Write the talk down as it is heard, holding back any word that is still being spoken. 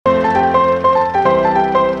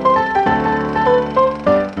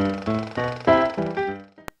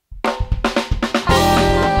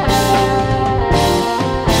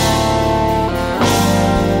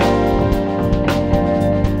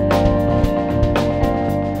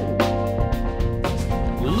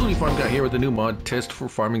here with a new mod test for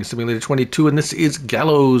Farming Simulator 22, and this is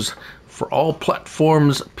Gallows for all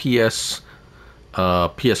platforms, PS5,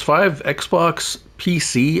 Xbox,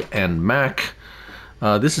 PC, and Mac.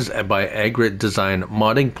 This is by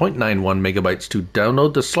AgriDesignModding, 0.91 megabytes to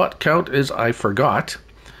download. The slot count is I forgot.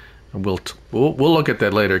 We'll look at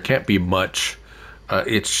that later. It can't be much.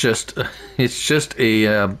 It's just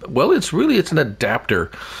a well, it's an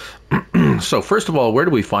adapter. So first of all, where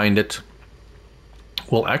do we find it?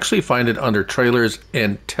 We'll actually find it under trailers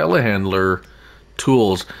and telehandler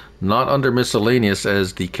tools, not under miscellaneous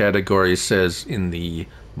as the category says in the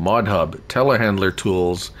mod hub. Telehandler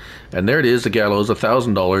tools, and there it is, the Gallows,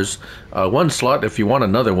 $1,000. One slot if you want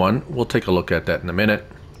another one. We'll take a look at that in a minute.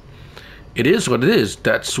 It is what it is.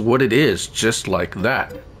 That's what it is, just like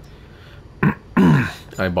that.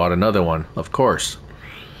 I bought another one, of course.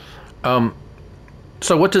 So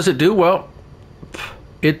what does it do? Well,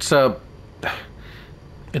 it's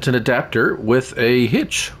an adapter with a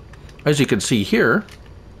hitch. As you can see here,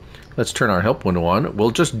 let's turn our help window on.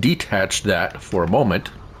 We'll just detach that for a moment.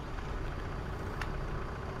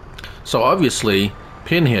 So obviously,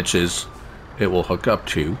 pin hitches it will hook up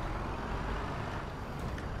to.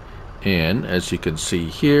 And as you can see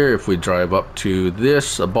here, if we drive up to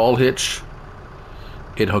this, a ball hitch,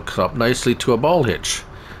 it hooks up nicely to a ball hitch.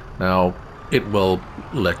 Now, it will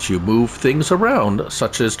let you move things around,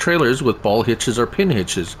 such as trailers with ball hitches or pin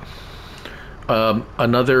hitches.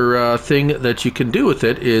 Another thing that you can do with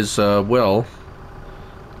it is, well,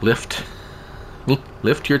 lift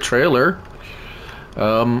your trailer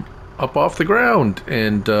up off the ground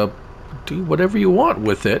and do whatever you want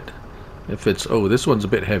with it. If it's, oh, this one's a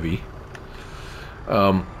bit heavy.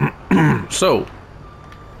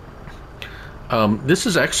 This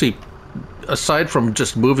is actually, aside from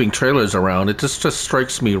just moving trailers around, it just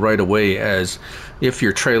strikes me right away as if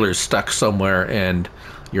your trailer's stuck somewhere and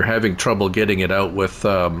you're having trouble getting it out with,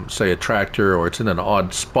 say, a tractor, or it's in an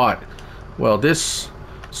odd spot. Well, this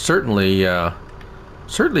certainly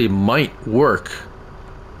might work.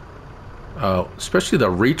 Especially the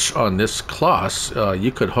reach on this class,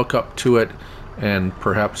 you could hook up to it and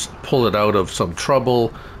perhaps pull it out of some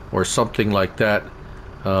trouble or something like that.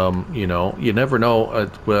 You know, you never know.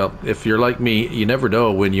 Well, if you're like me, you never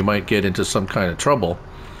know when you might get into some kind of trouble,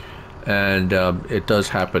 and it does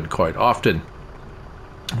happen quite often.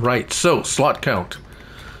 Right. So slot count.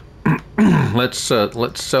 let's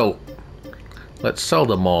sell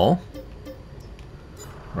them all.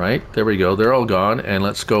 Right, there we go. They're all gone, and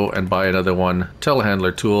let's go and buy another one.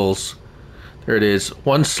 Telehandler tools. There it is.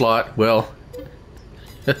 One slot. Well.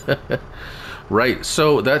 Right,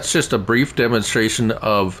 so that's just a brief demonstration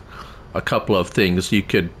of a couple of things you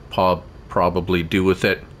could probably do with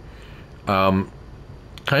it.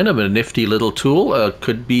 Kind of a nifty little tool,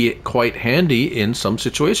 could be quite handy in some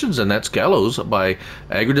situations, and that's Gallows by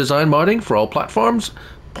AgriDesignModding for all platforms.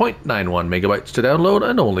 0.91 megabytes to download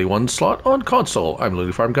and only one slot on console. I'm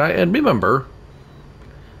Lily Farm Guy, and remember,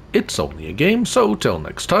 it's only a game, so till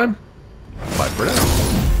next time, bye for now.